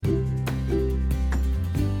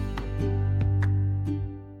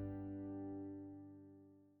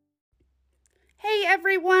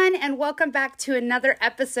and welcome back to another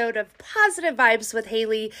episode of Positive Vibes with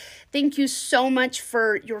Haley. Thank you so much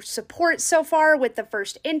for your support so far with the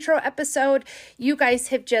first intro episode. You guys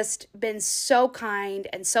have just been so kind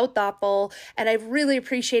and so thoughtful, and I've really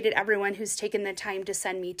appreciated everyone who's taken the time to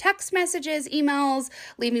send me text messages, emails,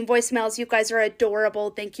 leaving voicemails. You guys are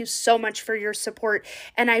adorable. Thank you so much for your support,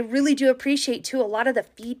 and I really do appreciate too a lot of the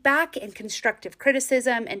feedback and constructive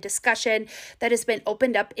criticism and discussion that has been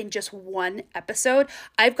opened up in just one episode.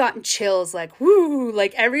 I've gotten chills like, whoo,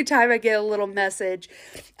 like every time I get a little message,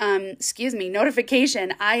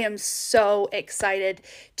 notification. I am so excited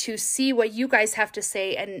to see what you guys have to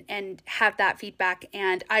say and have that feedback.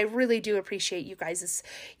 And I really do appreciate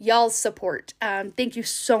y'all's support. Thank you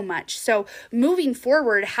so much. So moving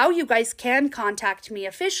forward, how you guys can contact me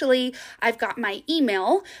officially, I've got my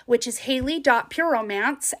email, which is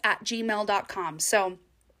haley.pureromance@gmail.com. So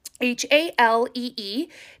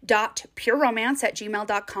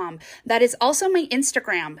HALEE.pureromance@gmail.com. That is also my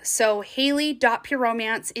Instagram. So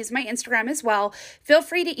Haley.pureromance is my Instagram as well. Feel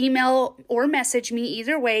free to email or message me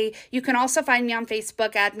either way. You can also find me on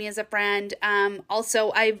Facebook, add me as a friend.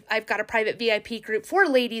 Also, I've got a private VIP group for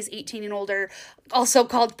ladies 18 and older, also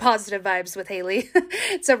called Positive Vibes with Haley.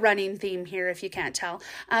 It's a running theme here if you can't tell.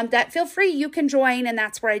 That feel free, you can join, and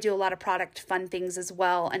that's where I do a lot of product fun things as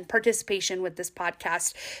well and participation with this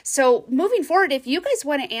podcast. So moving forward, if you guys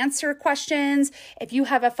want to answer questions, if you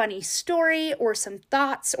have a funny story or some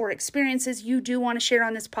thoughts or experiences you do want to share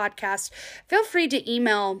on this podcast, feel free to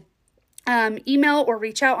email or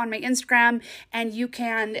reach out on my Instagram, and you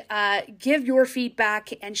can give your feedback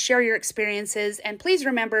and share your experiences. And please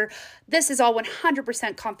remember, this is all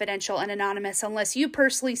 100% confidential and anonymous unless you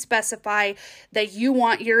personally specify that you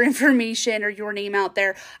want your information or your name out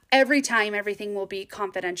there. Every time, everything will be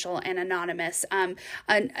confidential and anonymous. And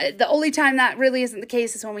the only time that really isn't the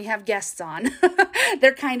case is when we have guests on.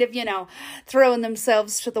 They're kind of, throwing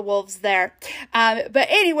themselves to the wolves there. But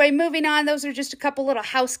anyway, moving on, those are just a couple little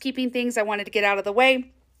housekeeping things I wanted to get out of the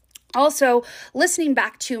way. Also, listening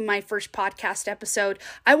back to my first podcast episode,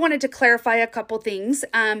 I wanted to clarify a couple things.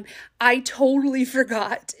 I totally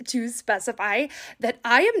forgot to specify that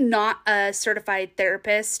I am not a certified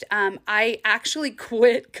therapist. I actually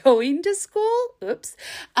quit going to school,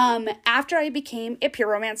 after I became a Pure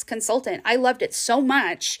Romance consultant. I loved it so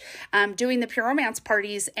much, doing the Pure Romance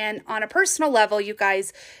parties, and on a personal level, you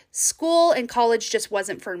guys, school and college just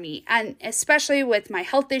wasn't for me. And especially with my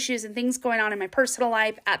health issues and things going on in my personal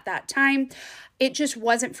life at that time, it just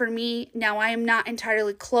wasn't for me. Now I am not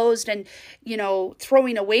entirely closed and,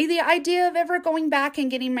 throwing away the idea of ever going back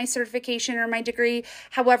and getting my certification or my degree.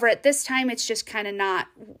 However, at this time, it's just kind of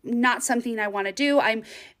not something I want to do. I'm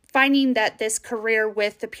finding that this career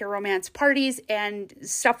with the Pure Romance parties and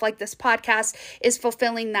stuff like this podcast is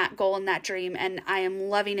fulfilling that goal and that dream, and I am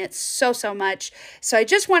loving it so, so much. So I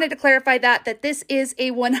just wanted to clarify that this is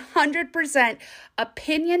a 100%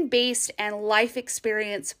 opinion-based and life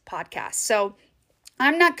experience podcast. So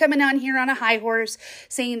I'm not coming on here on a high horse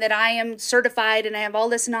saying that I am certified and I have all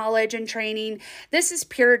this knowledge and training. This is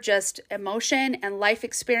pure just emotion and life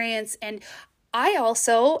experience. And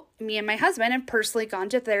me and my husband have personally gone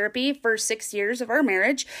to therapy for 6 years of our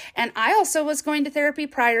marriage. And I also was going to therapy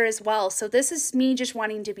prior as well. So this is me just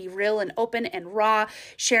wanting to be real and open and raw,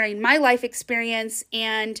 sharing my life experience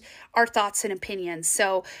and our thoughts and opinions.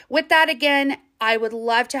 So with that, again, I would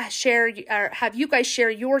love to have you guys share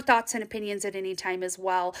your thoughts and opinions at any time as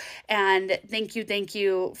well. And thank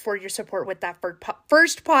you for your support with that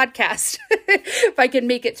first podcast. If I can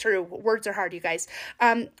make it through. Words are hard, you guys.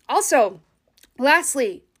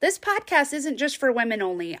 Lastly, this podcast isn't just for women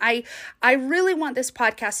only. I really want this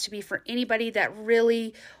podcast to be for anybody that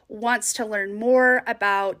really wants to learn more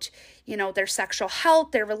about, their sexual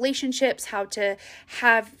health, their relationships, how to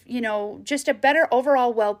have, just a better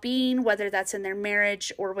overall well-being, whether that's in their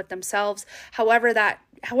marriage or with themselves,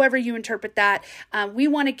 however you interpret that. We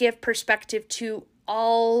want to give perspective to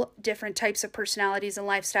all different types of personalities and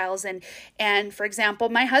lifestyles. And for example,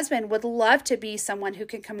 my husband would love to be someone who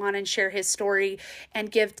can come on and share his story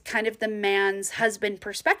and give kind of the man's husband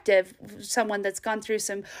perspective, someone that's gone through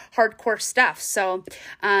some hardcore stuff. So,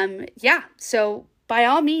 so by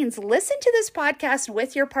all means, listen to this podcast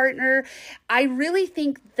with your partner. I really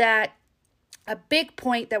think that a big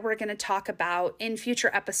point that we're going to talk about in future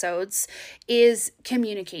episodes is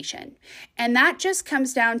communication. And that just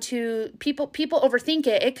comes down to people overthink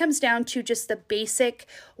it. It comes down to just the basic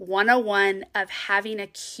 101 of having a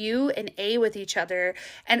Q and A with each other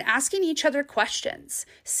and asking each other questions,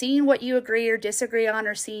 seeing what you agree or disagree on,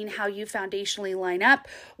 or seeing how you foundationally line up,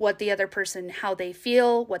 what the other person, how they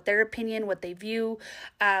feel, what their opinion, what they view.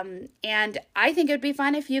 And I think it would be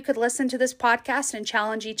fun if you could listen to this podcast and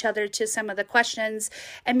challenge each other to some of the questions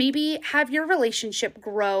and maybe have your relationship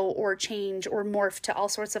grow or change or morph to all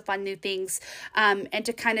sorts of fun new things, and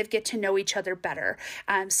to kind of get to know each other better.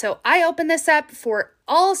 So I open this up for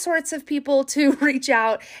all sorts of people to reach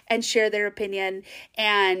out and share their opinion.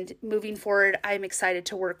 And moving forward, I'm excited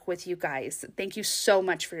to work with you guys. Thank you so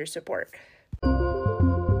much for your support.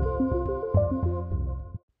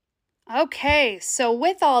 Okay, so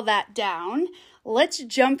with all that down, let's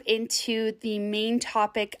jump into the main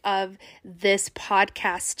topic of this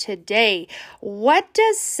podcast today. What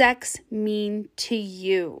does sex mean to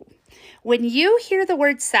you? When you hear the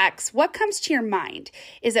word sex, what comes to your mind?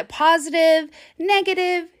 Is it positive,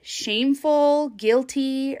 negative, shameful,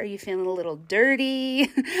 guilty? Are you feeling a little dirty,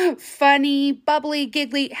 funny, bubbly,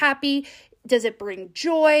 giggly, happy? Does it bring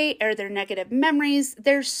joy? Are there negative memories?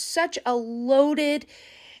 There's such a loaded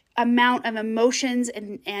amount of emotions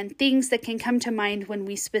and things that can come to mind when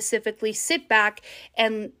we specifically sit back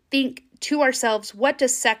and think to ourselves, what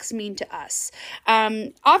does sex mean to us?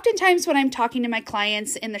 Oftentimes when I'm talking to my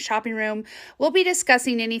clients in the shopping room, we'll be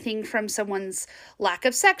discussing anything from someone's lack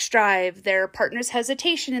of sex drive, their partner's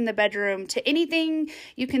hesitation in the bedroom, to anything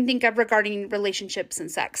you can think of regarding relationships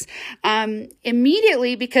and sex.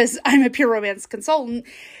 Immediately, because I'm a pure romance consultant,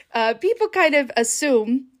 people kind of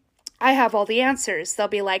assume I have all the answers. They'll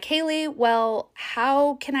be like, Haley, well,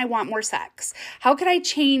 how can I want more sex? How can I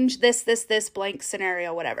change this blank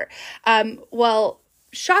scenario, whatever? Well,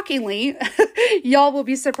 shockingly, y'all will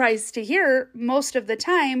be surprised to hear most of the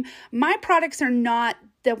time, my products are not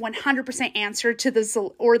the 100% answer to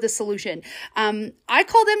the solution. I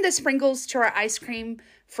call them the sprinkles to our ice cream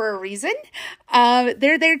for a reason.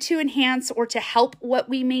 They're there to enhance or to help what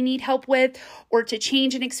we may need help with, or to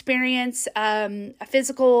change an experience, a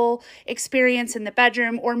physical experience in the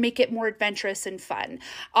bedroom, or make it more adventurous and fun.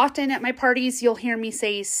 Often at my parties, you'll hear me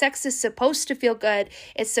say, sex is supposed to feel good.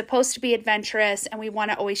 It's supposed to be adventurous, and we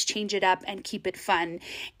want to always change it up and keep it fun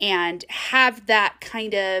and have that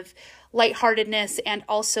kind of lightheartedness and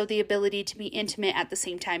also the ability to be intimate at the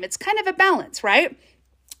same time. It's kind of a balance, right?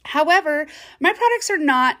 However, my products are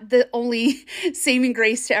not the only saving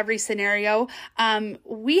grace to every scenario.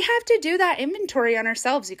 We have to do that inventory on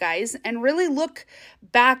ourselves, you guys, and really look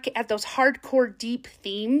back at those hardcore deep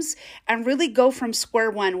themes and really go from square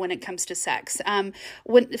one when it comes to sex.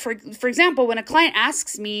 For example, when a client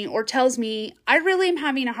asks me or tells me, I really am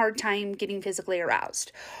having a hard time getting physically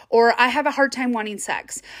aroused, or I have a hard time wanting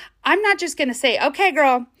sex, I'm not just going to say, okay,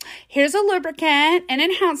 girl, here's a lubricant, an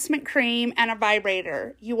enhancement cream, and a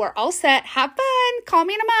vibrator. You are all set. Have fun. Call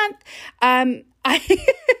me in a month.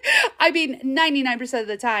 I mean, 99% of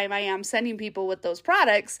the time I am sending people with those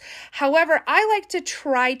products. However, I like to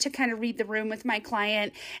try to kind of read the room with my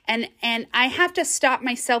client, and I have to stop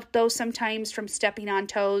myself though sometimes from stepping on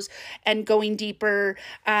toes and going deeper.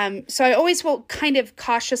 So I always will kind of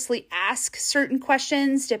cautiously ask certain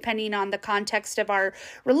questions depending on the context of our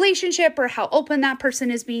relationship or how open that person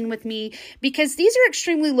is being with me, because these are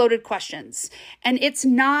extremely loaded questions, and it's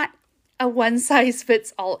not a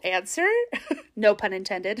one-size-fits-all answer. No pun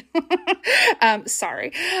intended.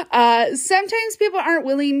 Sorry. Sometimes people aren't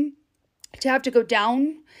willing to have to go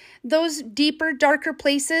down those deeper, darker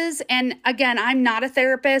places. And again, I'm not a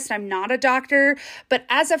therapist, I'm not a doctor, but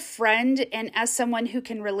as a friend and as someone who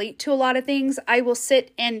can relate to a lot of things, I will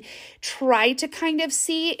sit and try to kind of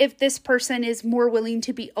see if this person is more willing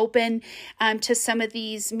to be open to some of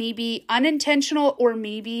these maybe unintentional or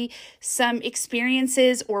maybe some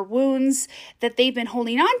experiences or wounds that they've been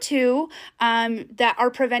holding on to that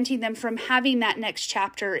are preventing them from having that next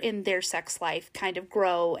chapter in their sex life kind of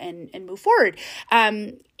grow and move forward.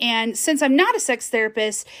 And since I'm not a sex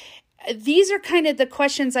therapist, these are kind of the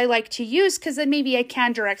questions I like to use, because then maybe I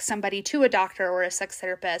can direct somebody to a doctor or a sex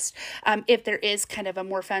therapist if there is kind of a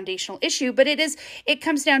more foundational issue. But it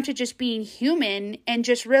comes down to just being human and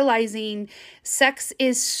just realizing sex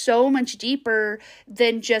is so much deeper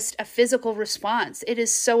than just a physical response. It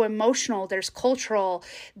is so emotional. There's cultural,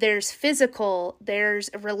 there's physical, there's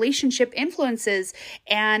relationship influences.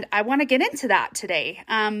 And I want to get into that today.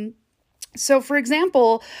 So, for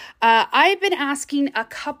example, I've been asking a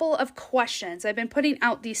couple of questions. I've been putting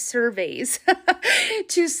out these surveys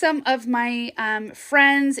to some of my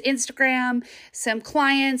friends, Instagram, some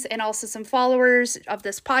clients, and also some followers of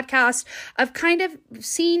this podcast, of kind of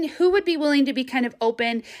seeing who would be willing to be kind of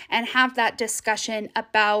open and have that discussion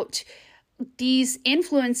about these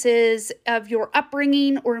influences of your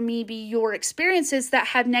upbringing or maybe your experiences that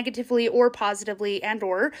have negatively or positively and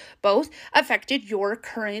or both affected your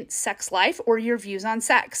current sex life or your views on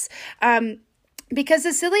sex. Because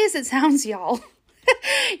as silly as it sounds, y'all,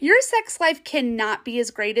 your sex life cannot be as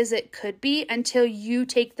great as it could be until you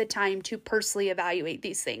take the time to personally evaluate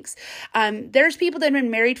these things. There's people that have been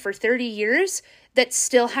married for 30 years that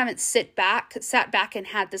still haven't sat back and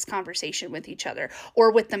had this conversation with each other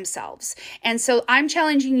or with themselves. And so I'm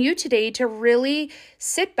challenging you today to really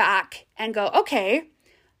sit back and go, okay,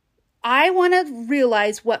 I want to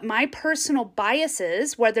realize what my personal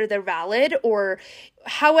biases, whether they're valid or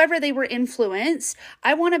however they were influenced.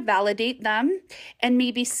 I want to validate them and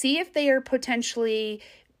maybe see if they are potentially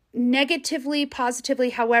negatively, positively,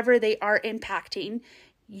 however they are impacting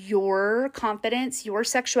your confidence, your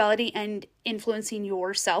sexuality, and influencing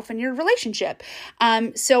yourself and your relationship.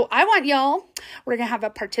 So I want y'all, we're going to have a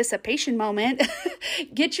participation moment.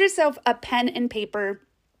 Get yourself a pen and paper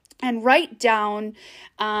and write down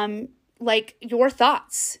like your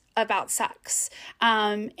thoughts about sex.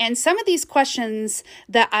 And some of these questions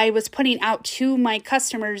that I was putting out to my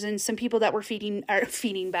customers and some people that were feeding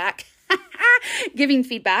back, giving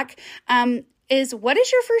feedback, is what is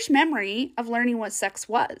your first memory of learning what sex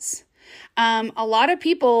was? A lot of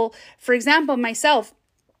people, for example, myself,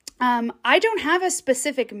 I don't have a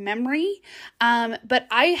specific memory, but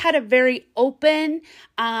I had a very open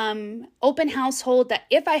household that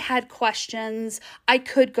if I had questions, I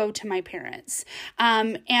could go to my parents.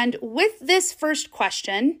 And with this first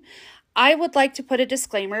question, I would like to put a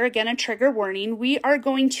disclaimer, again, a trigger warning. We are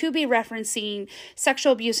going to be referencing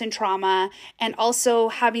sexual abuse and trauma and also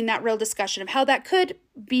having that real discussion of how that could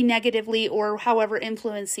be negatively or however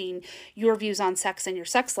influencing your views on sex and your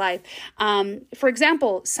sex life. For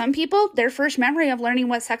example, some people, their first memory of learning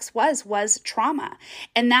what sex was trauma.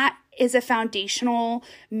 And that is a foundational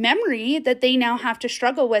memory that they now have to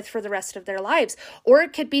struggle with for the rest of their lives. Or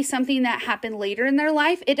it could be something that happened later in their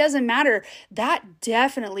life. It doesn't matter. That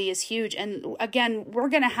definitely is huge. And again, we're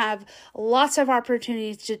going to have lots of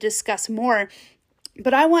opportunities to discuss more.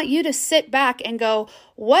 But I want you to sit back and go,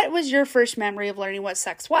 what was your first memory of learning what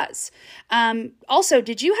sex was? Also,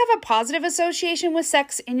 did you have a positive association with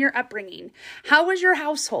sex in your upbringing? How was your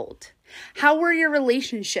household? How were your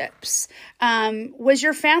relationships? Was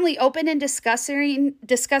your family open in discussing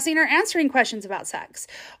or answering questions about sex?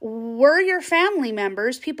 Were your family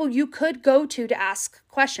members people you could go to ask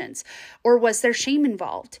questions? Or was there shame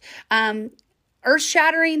involved?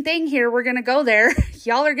 Earth-shattering thing here, we're going to go there.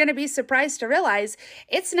 Y'all are going to be surprised to realize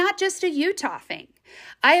it's not just a Utah thing.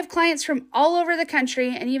 I have clients from all over the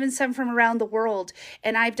country and even some from around the world.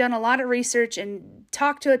 And I've done a lot of research and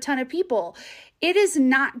talked to a ton of people. It is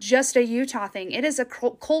not just a Utah thing. It is a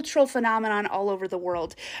cultural phenomenon all over the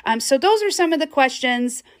world. So those are some of the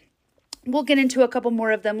questions. We'll get into a couple more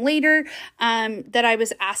of them later that I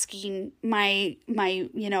was asking my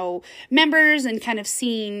members and kind of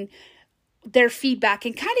seeing their feedback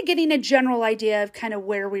and kind of getting a general idea of kind of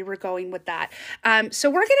where we were going with that. So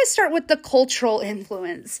we're going to start with the cultural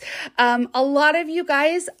influence. A lot of you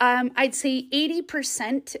guys, I'd say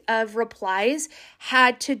 80% of replies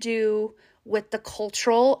had to do with the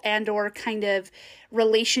cultural and or kind of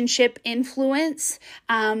relationship influence.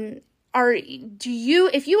 If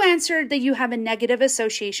you answered that you have a negative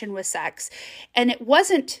association with sex and it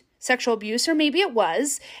wasn't sexual abuse, or maybe it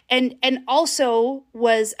was, and also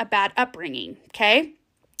was a bad upbringing, okay?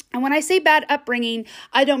 And when I say bad upbringing,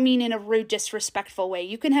 I don't mean in a rude, disrespectful way.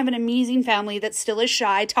 You can have an amazing family that still is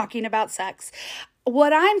shy talking about sex.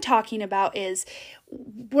 What I'm talking about is,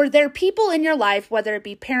 were there people in your life, whether it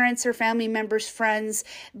be parents or family members, friends,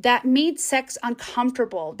 that made sex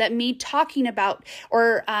uncomfortable, that made talking about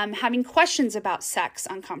or having questions about sex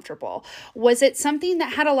uncomfortable? Was it something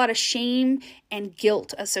that had a lot of shame and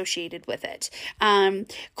guilt associated with it?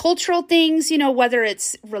 Cultural things, whether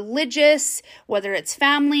it's religious, whether it's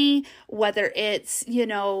family, whether it's,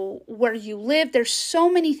 where you live, there's so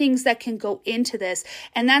many things that can go into this.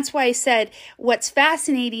 And that's why I said what's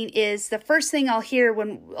fascinating is the first thing I'll hear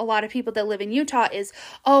when a lot of people that live in Utah is,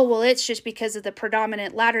 oh, well, it's just because of the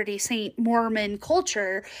predominant Latter-day Saint Mormon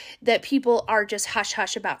culture that people are just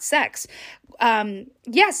hush-hush about sex.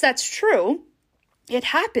 Yes, that's true. It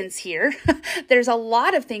happens here. There's a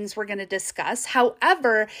lot of things we're going to discuss.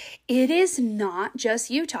 However, it is not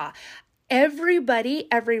just Utah. everybody,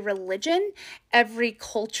 every religion, every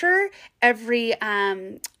culture, every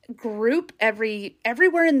group,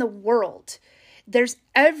 everywhere in the world, there's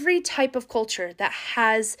every type of culture that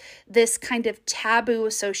has this kind of taboo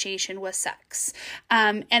association with sex.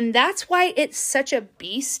 And that's why it's such a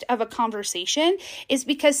beast of a conversation, is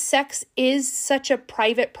because sex is such a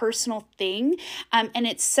private, personal thing. And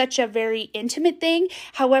it's such a very intimate thing.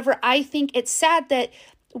 However, I think it's sad that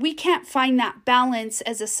we can't find that balance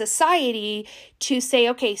as a society to say,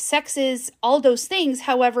 okay, sex is all those things.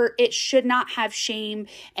 However, it should not have shame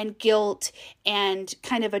and guilt and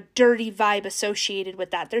kind of a dirty vibe associated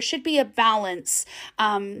with that. There should be a balance.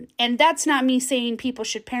 And that's not me saying people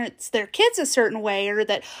should parent their kids a certain way, or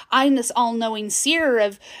that I'm this all-knowing seer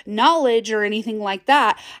of knowledge or anything like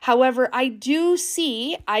that. However, I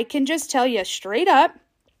can just tell you straight up,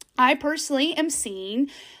 I personally am seeing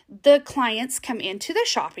the clients come into the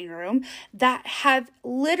shopping room that have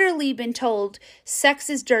literally been told sex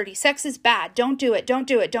is dirty, sex is bad, don't do it, don't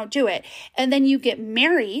do it, don't do it. And then you get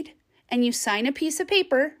married and you sign a piece of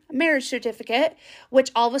paper, a marriage certificate,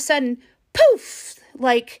 which all of a sudden, poof,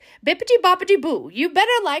 like bippity boppity boo, you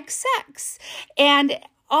better like sex. And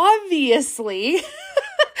obviously,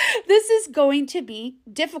 this is going to be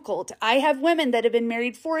difficult. I have women that have been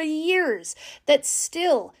married for years that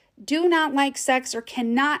still do not like sex or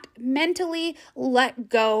cannot mentally let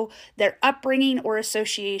go their upbringing or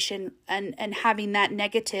association and having that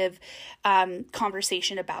negative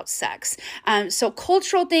conversation about sex. So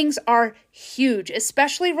cultural things are huge,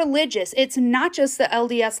 especially religious. It's not just the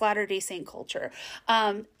LDS Latter-day Saint culture.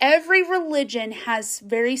 Every religion has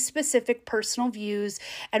very specific personal views,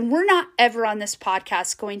 and we're not ever on this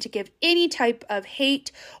podcast going to give any type of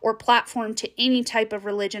hate or platform to any type of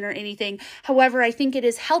religion or anything. However, I think it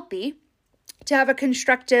is healthy to have a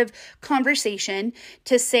constructive conversation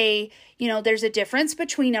to say, there's a difference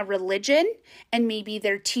between a religion and maybe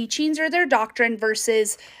their teachings or their doctrine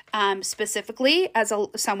versus specifically as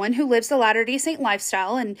someone who lives the Latter-day Saint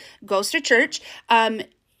lifestyle and goes to church.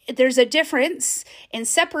 There's a difference in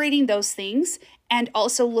separating those things and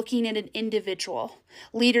also looking at an individual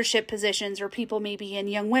leadership positions, or people maybe in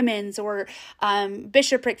young women's or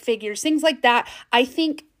bishopric figures, things like that. I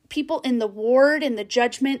think people in the ward and the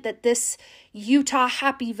judgment that this Utah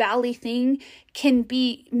Happy Valley thing can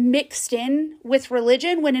be mixed in with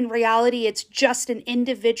religion, when in reality it's just an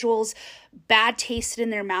individual's bad taste in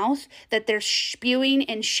their mouth that they're spewing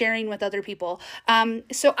and sharing with other people.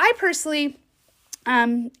 So I personally,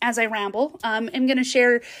 as I ramble, am going to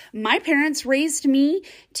share my parents raised me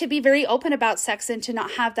to be very open about sex and to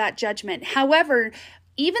not have that judgment. However,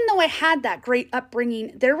 even though I had that great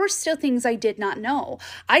upbringing, there were still things I did not know.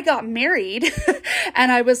 I got married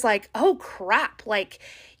and I was like, oh crap. Like,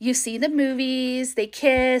 you see the movies, they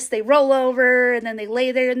kiss, they roll over, and then they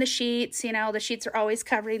lay there in the sheets. The sheets are always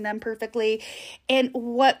covering them perfectly. And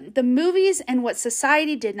what the movies and what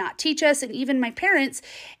society did not teach us, and even my parents,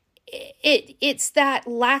 it's that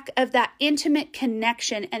lack of that intimate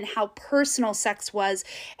connection and how personal sex was,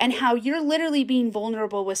 and how you're literally being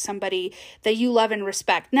vulnerable with somebody that you love and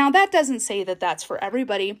respect. Now, that doesn't say that that's for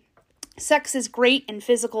everybody. Sex is great and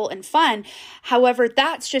physical and fun. However,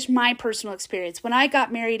 that's just my personal experience. When I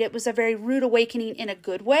got married, it was a very rude awakening in a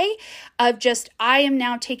good way of just, I am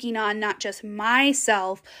now taking on not just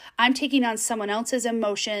myself, I'm taking on someone else's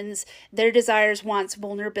emotions, their desires, wants,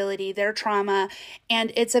 vulnerability, their trauma.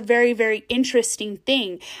 And it's a very, very interesting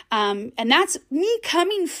thing. And that's me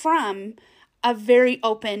coming from a very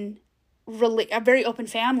open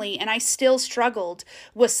family, and I still struggled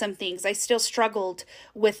with some things. I still struggled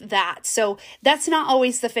with that. So that's not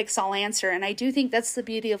always the fix-all answer, and I do think that's the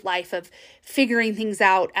beauty of life, of figuring things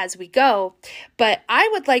out as we go. But I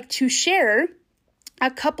would like to share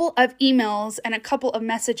a couple of emails and a couple of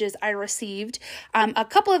messages I received. A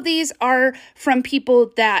couple of these are from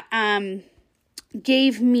people that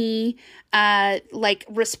gave me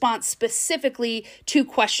response specifically to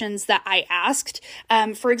questions that I asked.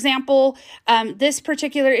 For example, this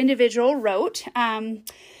particular individual wrote,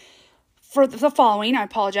 for the following, I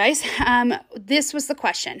apologize. This was the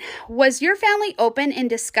question. Was your family open in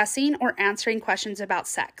discussing or answering questions about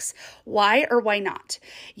sex? Why or why not?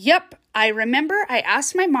 Yep. I remember I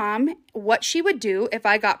asked my mom what she would do if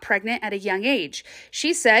I got pregnant at a young age.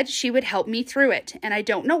 She said she would help me through it, and I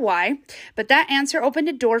don't know why, but that answer opened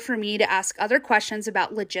a door for me to ask other questions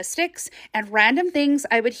about logistics and random things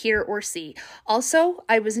I would hear or see. Also,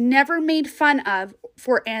 I was never made fun of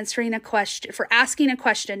for asking a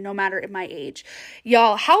question, no matter my age.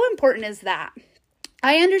 Y'all, how important is that?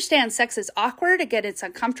 I understand sex is awkward. Again, it's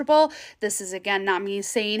uncomfortable. This is, again, not me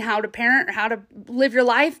saying how to parent or how to live your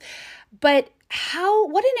life. But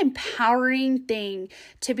what an empowering thing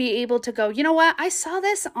to be able to go, you know what, I saw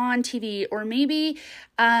this on TV, or maybe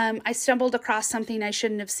I stumbled across something I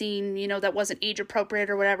shouldn't have seen, that wasn't age appropriate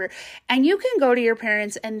or whatever. And you can go to your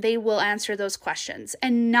parents and they will answer those questions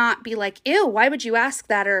and not be like, ew, why would you ask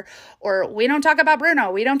that? Or we don't talk about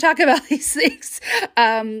Bruno. We don't talk about these things.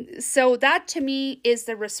 So that to me is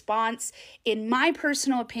the response, in my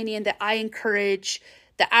personal opinion, that I encourage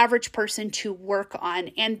the average person to work on.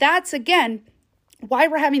 And that's, again, why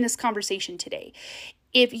we're having this conversation today.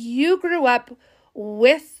 If you grew up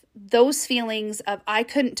with those feelings of, I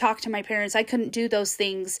couldn't talk to my parents, I couldn't do those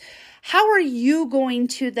things, how are you going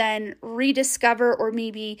to then rediscover or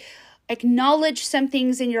maybe acknowledge some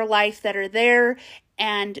things in your life that are there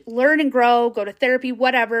and learn and grow, go to therapy,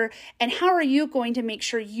 whatever? And how are you going to make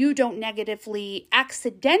sure you don't negatively,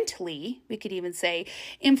 accidentally, we could even say,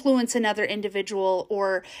 influence another individual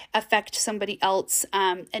or affect somebody else,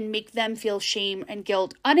 and make them feel shame and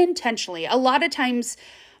guilt unintentionally? A lot of times,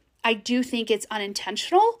 I do think it's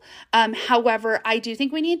unintentional. However, I do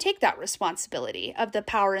think we need to take that responsibility of the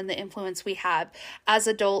power and the influence we have as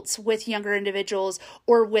adults with younger individuals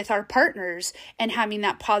or with our partners, and having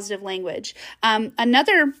that positive language.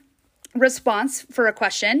 Another response for a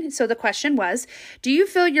question. So the question was, do you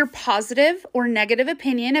feel your positive or negative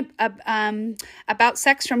opinion about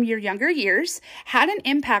sex from your younger years had an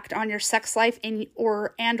impact on your sex life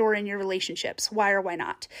or in your relationships? Why or why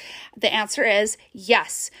not? The answer is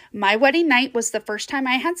yes. My wedding night was the first time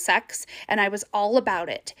I had sex, and I was all about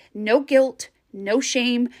it. No guilt, no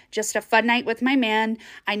shame, just a fun night with my man.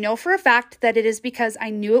 I know for a fact that it is because I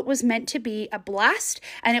knew it was meant to be a blast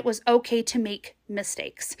and it was okay to make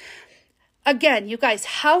mistakes. Again, you guys,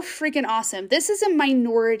 how freaking awesome. This is a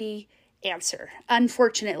minority answer,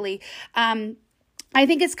 unfortunately. I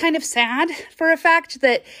think it's kind of sad for a fact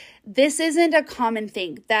that this isn't a common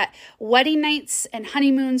thing, that wedding nights and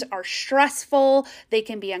honeymoons are stressful, they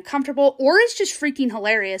can be uncomfortable, or it's just freaking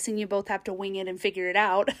hilarious and you both have to wing it and figure it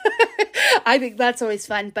out. I think that's always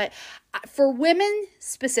fun. But for women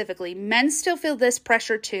specifically, men still feel this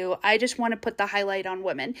pressure too. I just want to put the highlight on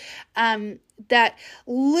women. That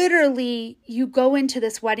literally you go into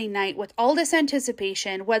this wedding night with all this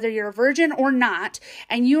anticipation, whether you're a virgin or not,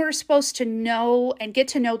 and you are supposed to know and get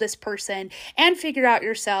to know this person and figure out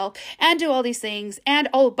yourself and do all these things. And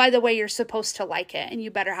oh, by the way, you're supposed to like it and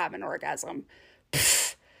you better have an orgasm.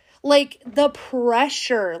 Pfft. Like the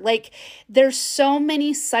pressure, like there's so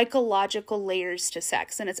many psychological layers to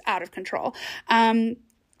sex and it's out of control.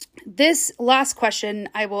 This last question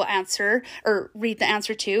I will answer or read the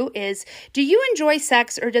answer to is, do you enjoy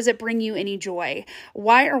sex or does it bring you any joy?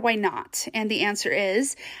 Why or why not? And the answer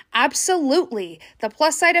is absolutely. The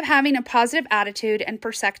plus side of having a positive attitude and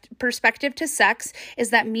perspective to sex is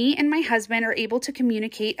that me and my husband are able to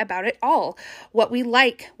communicate about it all. What we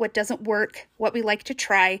like, what doesn't work, what we like to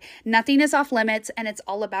try. Nothing is off limits, and it's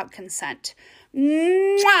all about consent.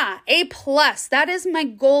 Mwah! A plus. That is my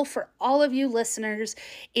goal for all of you listeners,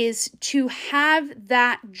 is to have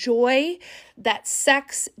that joy, that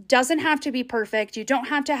sex doesn't have to be perfect. You don't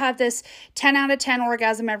have to have this 10 out of 10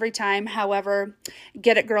 orgasm every time. However,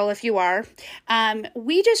 get it, girl, if you are.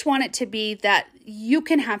 We just want it to be that you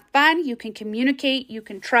can have fun, you can communicate, you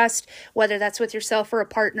can trust, whether that's with yourself or a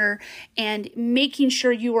partner, and making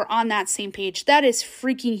sure you are on that same page. That is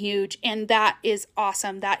freaking huge, and that is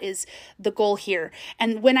awesome. That is the goal here.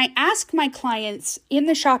 And when I ask my clients in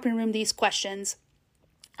the shopping room these questions,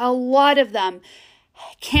 a lot of them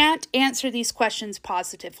can't answer these questions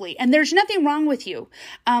positively. And there's nothing wrong with you.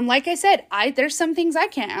 Like I said, there's some things I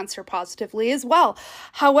can't answer positively as well.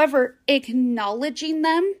 However, acknowledging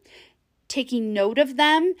them, taking note of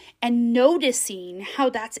them, and noticing how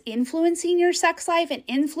that's influencing your sex life and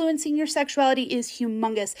influencing your sexuality is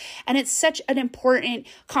humongous. And it's such an important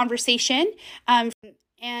conversation.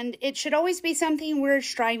 And it should always be something we're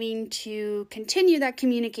striving to continue that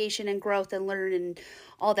communication and growth and learn and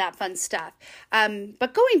all that fun stuff.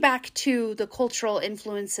 But going back to the cultural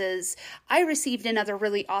influences, I received another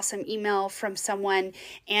really awesome email from someone,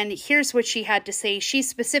 and here's what she had to say. She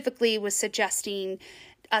specifically was suggesting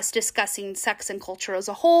us discussing sex and culture as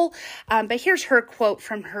a whole. But here's her quote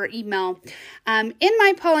from her email. In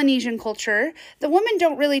my Polynesian culture, the women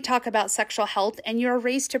don't really talk about sexual health, and you're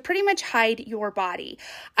raised to pretty much hide your body.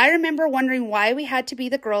 I remember wondering why we had to be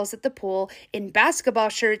the girls at the pool in basketball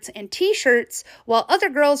shirts and t-shirts while other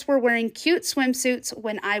girls were wearing cute swimsuits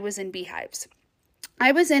when I was in beehives.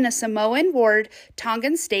 I was in a Samoan ward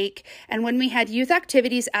Tongan steak, and when we had youth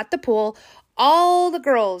activities at the pool, All the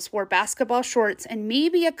girls wore basketball shorts and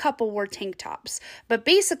maybe a couple wore tank tops. But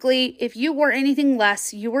basically, if you wore anything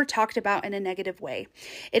less, you were talked about in a negative way.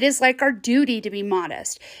 It is like our duty to be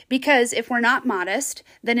modest, because if we're not modest,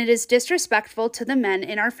 then it is disrespectful to the men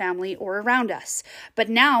in our family or around us. But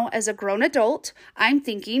now, as a grown adult, I'm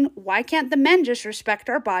thinking, why can't the men just respect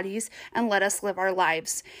our bodies and let us live our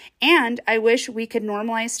lives? And I wish we could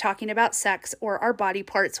normalize talking about sex or our body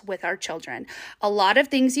parts with our children. A lot of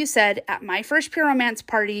things you said at my first Pure Romance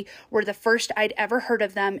party were the first I'd ever heard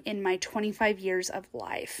of them in my 25 years of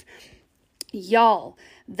life. Y'all,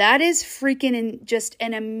 that is freaking just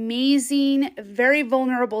an amazing, very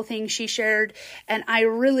vulnerable thing she shared, and I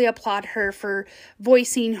really applaud her for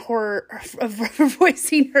voicing her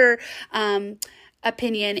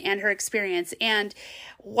opinion and her experience. And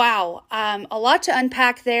wow, a lot to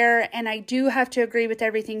unpack there. And I do have to agree with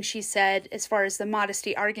everything she said as far as the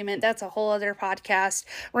modesty argument. That's a whole other podcast.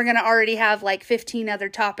 We're going to already have like 15 other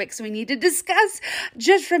topics we need to discuss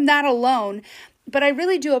just from that alone. But I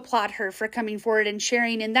really do applaud her for coming forward and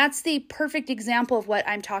sharing. And that's the perfect example of what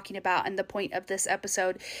I'm talking about. And the point of this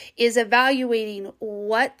episode is evaluating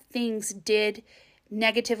what things did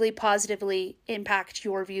negatively, positively impact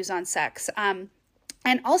your views on sex.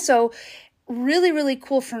 And also, really, really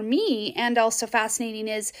cool for me and also fascinating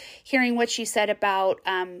is hearing what she said about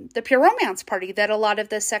the Pure Romance party, that a lot of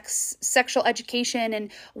the sexual education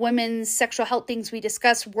and women's sexual health things we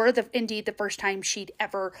discussed were indeed the first time she'd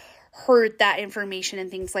ever heard that information and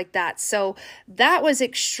things like that. So that was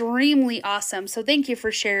extremely awesome. So thank you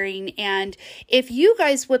for sharing. And if you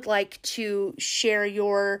guys would like to share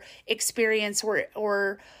your experience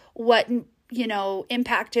or what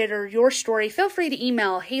impacted or your story, feel free to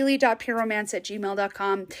email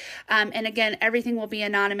haley.pureromance@gmail.com. And again, everything will be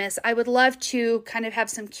anonymous. I would love to kind of have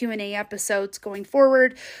some Q&A episodes going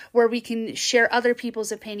forward where we can share other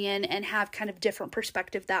people's opinion and have kind of different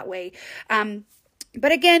perspective that way.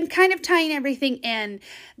 But again, kind of tying everything in,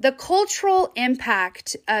 the cultural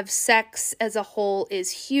impact of sex as a whole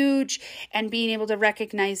is huge, and being able to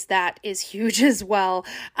recognize that is huge as well.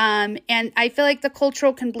 And I feel like the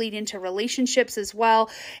cultural can bleed into relationships as well,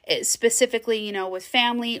 specifically, with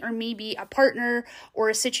family or maybe a partner or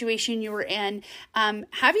a situation you were in.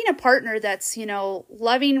 Having a partner that's,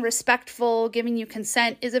 loving, respectful, giving you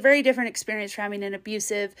consent is a very different experience from having an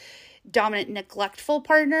abusive, dominant, neglectful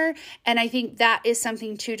partner. And I think that is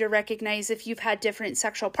something too to recognize if you've had different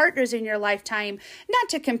sexual partners in your lifetime, not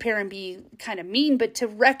to compare and be kind of mean, but to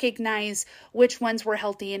recognize which ones were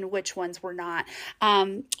healthy and which ones were not.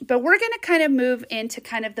 But we're going to kind of move into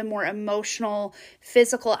kind of the more emotional,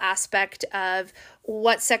 physical aspect of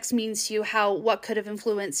what sex means to you, what could have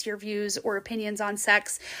influenced your views or opinions on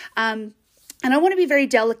sex. And I want to be very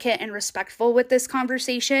delicate and respectful with this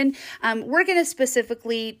conversation. We're going to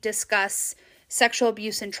specifically discuss sexual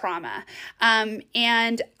abuse and trauma.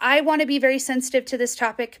 And I want to be very sensitive to this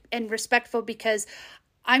topic and respectful because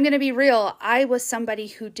I'm going to be real. I was somebody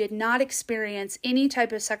who did not experience any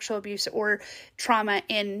type of sexual abuse or trauma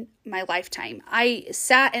in my lifetime. And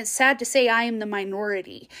sad to say, I am the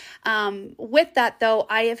minority. With that though,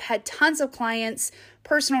 I have had tons of clients,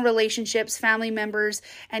 personal relationships, family members,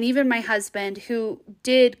 and even my husband who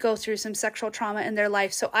did go through some sexual trauma in their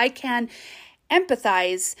life. So I can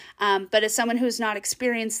empathize, but as someone who's not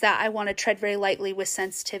experienced that, I want to tread very lightly with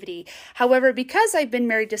sensitivity. However, because I've been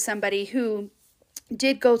married to somebody who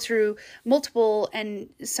did go through multiple and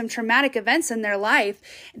some traumatic events in their life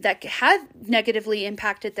that have negatively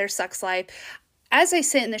impacted their sex life, as I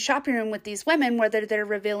sit in the shopping room with these women, whether they're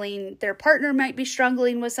revealing their partner might be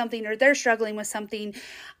struggling with something or they're struggling with something,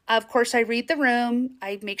 of course, I read the room,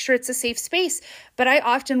 I make sure it's a safe space, but I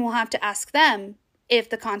often will have to ask them, if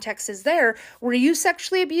the context is there, were you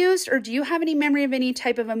sexually abused, or do you have any memory of any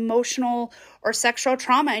type of emotional or sexual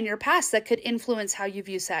trauma in your past that could influence how you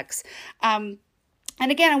view sex?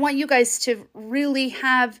 And again, I want you guys to really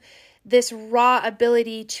have this raw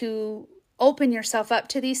ability to open yourself up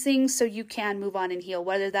to these things so you can move on and heal,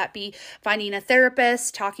 whether that be finding a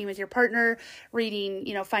therapist, talking with your partner, reading,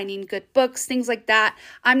 finding good books, things like that.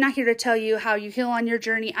 I'm not here to tell you how you heal on your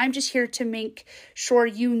journey. I'm just here to make sure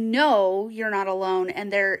you're not alone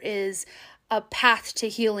and there is a path to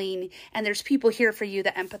healing and there's people here for you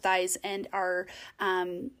that empathize and are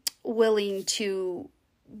willing to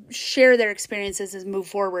share their experiences and move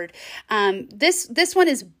forward. This one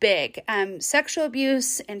is big. Sexual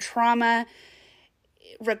abuse and trauma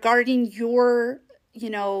regarding your,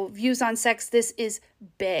 views on sex. This is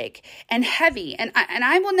big and heavy. And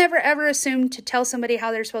I will never, ever assume to tell somebody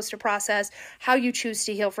how they're supposed to process, how you choose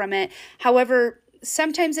to heal from it. However,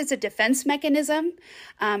 sometimes it's a defense mechanism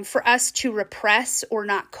for us to repress or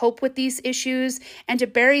not cope with these issues and to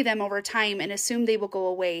bury them over time and assume they will go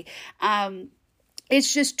away.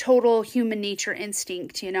 It's just total human nature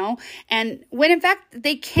instinct, and when in fact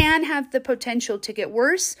they can have the potential to get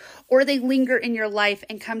worse, or they linger in your life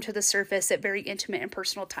and come to the surface at very intimate and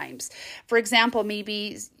personal times. For example,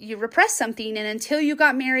 maybe you repressed something, and until you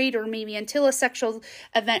got married, or maybe until a sexual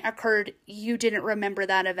event occurred, you didn't remember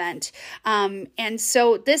that event. And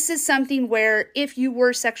so this is something where if you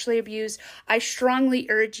were sexually abused, I strongly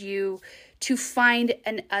urge you to find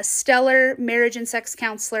a stellar marriage and sex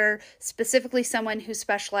counselor, specifically someone who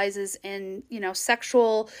specializes in,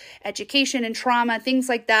 sexual education and trauma, things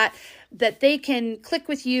like that, that they can click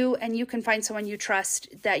with you and you can find someone you trust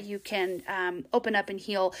that you can open up and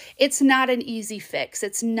heal. It's not an easy fix.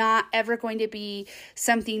 It's not ever going to be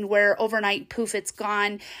something where overnight, poof, it's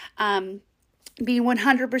gone. Be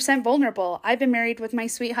 100% vulnerable. I've been married with my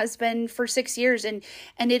sweet husband for 6 years, and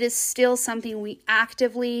it is still something we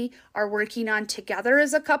actively are working on together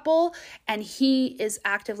as a couple, and he is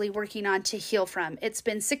actively working on to heal from. It's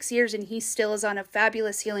been 6 years and he still is on a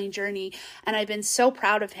fabulous healing journey, and I've been so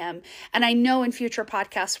proud of him. And I know in future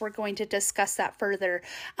podcasts we're going to discuss that further,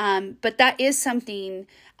 but that is something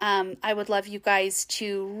I would love you guys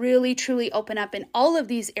to really truly open up in all of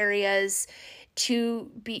these areas, to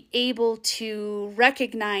be able to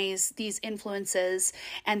recognize these influences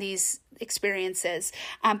and these experiences.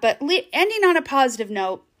 But ending on a positive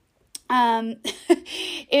note,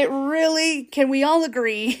 it really, can we all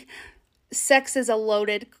agree, sex is a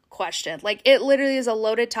loaded question. Like, it literally is a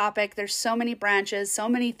loaded topic. There's so many branches, so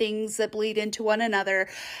many things that bleed into one another.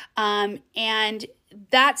 And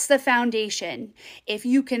that's the foundation. If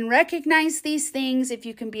you can recognize these things, if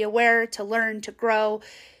you can be aware, to learn, to grow,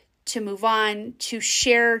 to move on, to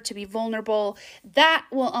share, to be vulnerable, that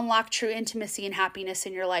will unlock true intimacy and happiness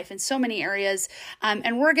in your life in so many areas.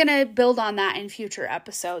 And we're going to build on that in future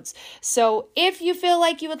episodes. So if you feel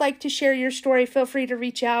like you would like to share your story, feel free to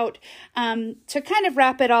reach out. To kind of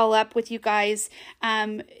wrap it all up with you guys,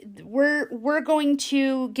 we're going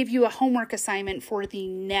to give you a homework assignment for the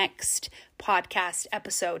next podcast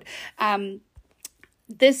episode.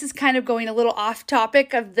 This is kind of going a little off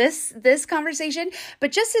topic of this conversation,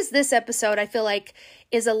 but just as this episode, I feel like,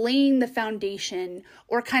 is laying the foundation,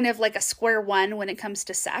 or kind of like a square one when it comes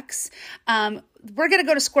to sex, we're going to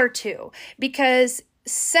go to square two, because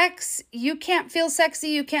sex, you can't feel sexy,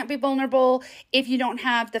 you can't be vulnerable if you don't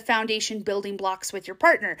have the foundation building blocks with your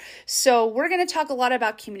partner. So we're going to talk a lot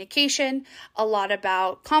about communication, a lot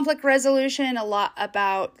about conflict resolution, a lot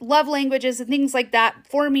about love languages and things like that,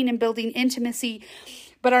 forming and building intimacy.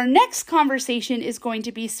 But our next conversation is going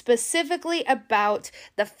to be specifically about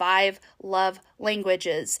the 5 love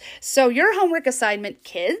languages. So your homework assignment,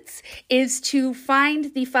 kids, is to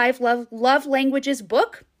find the 5 love languages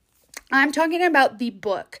book. I'm talking about the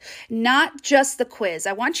book, not just the quiz.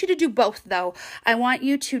 I want you to do both, though. I want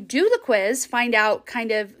you to do the quiz, find out,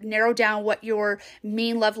 kind of narrow down what your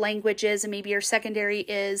main love language is, and maybe your secondary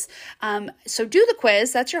is. So do the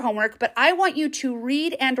quiz, that's your homework, but I want you to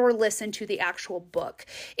read and or listen to the actual book.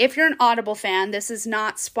 If you're an Audible fan, this is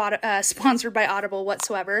not sponsored by Audible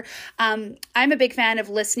whatsoever. I'm a big fan of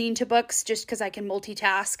listening to books just because I can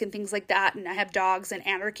multitask and things like that, and I have dogs and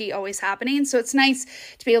anarchy always happening, so it's nice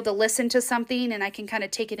to be able to listen to something and I can kind of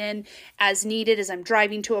take it in as needed as I'm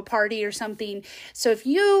driving to a party or something. So if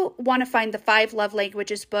you want to find the 5 love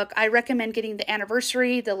languages book, I recommend getting the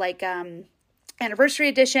anniversary, anniversary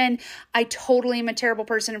edition. I totally am a terrible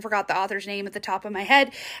person and forgot the author's name at the top of my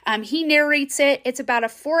head. He narrates it. It's about a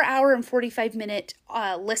 4-hour and 45-minute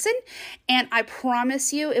listen, and I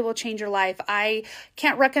promise you it will change your life. I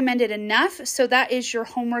can't recommend it enough. So that is your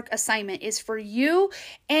homework assignment, is for you.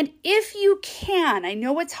 And if you can, I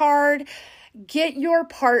know it's hard, get your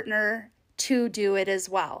partner to do it as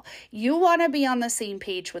well. You want to be on the same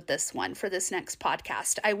page with this one for this next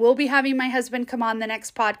podcast. I will be having my husband come on the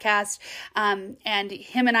next podcast, and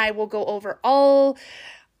him and I will go over all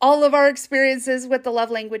of our experiences with the love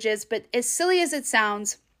languages. But as silly as it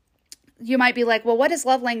sounds, you might be like, well, what does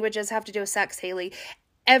love languages have to do with sex, Haley?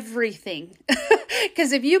 Everything.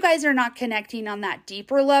 Because if you guys are not connecting on that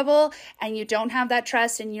deeper level and you don't have that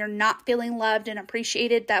trust and you're not feeling loved and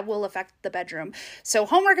appreciated, that will affect the bedroom. So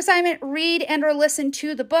homework assignment, read and or listen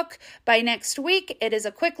to the book by next week. It is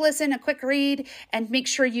a quick listen, a quick read, and make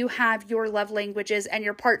sure you have your love languages and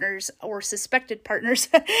your partners or suspected partners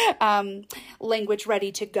language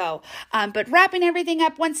ready to go. But wrapping everything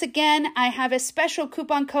up, once again, I have a special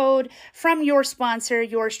coupon code from your sponsor,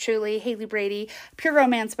 yours truly, Haley Brady, Pure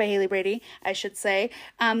Romance by Haley Brady, I should say.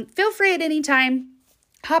 Feel free at any time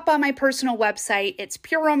hop on my personal website. It's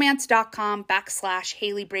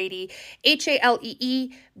pureromance.com/Haley Brady,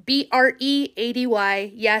 HALEEBREADY.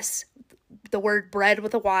 Yes, the word bread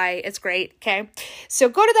with a Y. It's great. Okay. So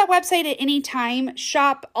go to that website at any time,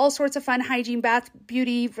 shop all sorts of fun hygiene, bath,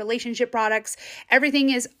 beauty, relationship products. Everything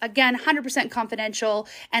is, again, 100% confidential,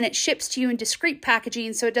 and it ships to you in discreet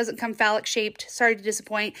packaging. So it doesn't come phallic shaped. Sorry to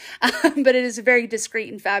disappoint, but it is very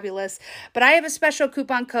discreet and fabulous. But I have a special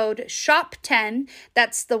coupon code SHOP10.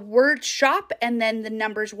 That's the word shop and then the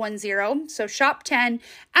numbers 10. So SHOP10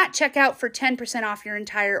 at checkout for 10% off your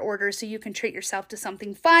entire order. So you can treat yourself to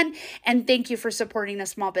something fun. And thank you for supporting a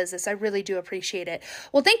small business. I really do appreciate it.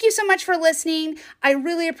 Well, thank you so much for listening. I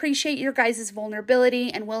really appreciate your guys'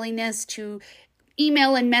 vulnerability and willingness to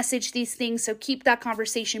email and message these things. So keep that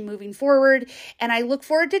conversation moving forward. And I look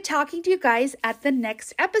forward to talking to you guys at the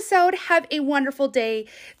next episode. Have a wonderful day.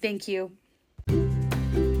 Thank you.